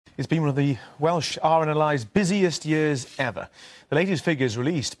It's been one of the Welsh RNLI's busiest years ever. The latest figures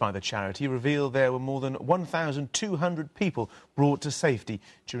released by the charity reveal there were more than 1,200 people brought to safety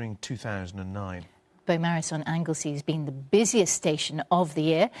during 2009. Beaumaris on Anglesey has been the busiest station of the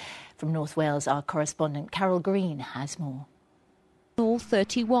year. From North Wales, our correspondent Carol Green has more. All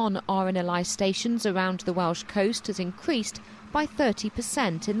 31 RNLI stations around the Welsh coast has increased by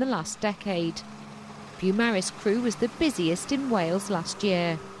 30% in the last decade. Beaumaris Crew was the busiest in Wales last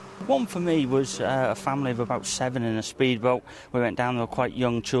year. One for me was a family of about 7 in a speedboat. We went down, there were quite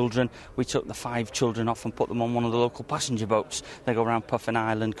young children. We took the 5 children off and put them on one of the local passenger boats. They go around Puffin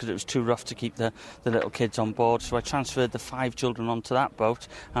Island because it was too rough to keep the little kids on board. So I transferred the 5 children onto that boat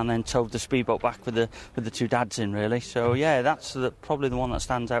and then towed the speedboat back with the 2 dads in, really. So yeah, that's probably the one that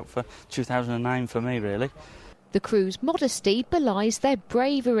stands out for 2009 for me, really. The crew's modesty belies their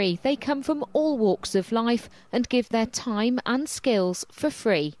bravery. They come from all walks of life and give their time and skills for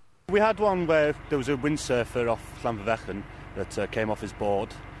free. We had one where there was a windsurfer off Llanfyddechan that came off his board.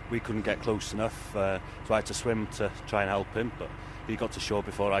 We couldn't get close enough, so I had to swim to try and help him, but he got to shore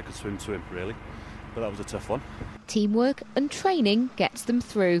before I could swim to him, really. But that was a tough one. Teamwork and training gets them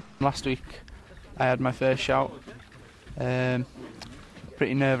through. Last week I had my first shout.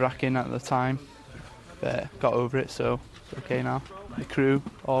 Pretty nerve-wracking at the time, but got over it, so it's okay now. The crew,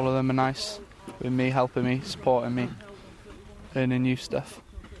 all of them are nice with me, helping me, supporting me, learning new stuff.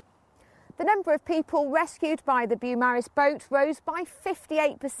 The number of people rescued by the Beaumaris boat rose by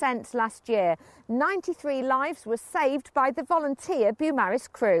 58% last year. 93 lives were saved by the volunteer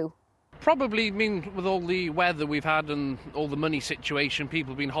Beaumaris crew. Probably, with all the weather we've had and all the money situation,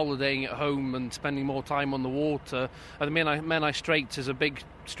 people have been holidaying at home and spending more time on the water. And the Menai Straits is a big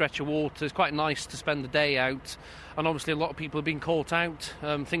stretch of water. It's quite nice to spend the day out. And obviously a lot of people have been caught out.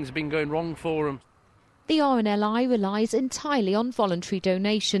 Things have been going wrong for them. The RNLI relies entirely on voluntary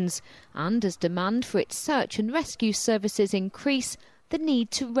donations, and as demand for its search and rescue services increase, the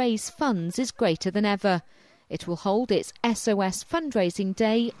need to raise funds is greater than ever. It will hold its SOS fundraising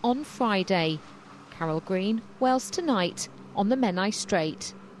day on Friday. Carol Green, Wales Tonight, on the Menai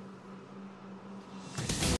Strait.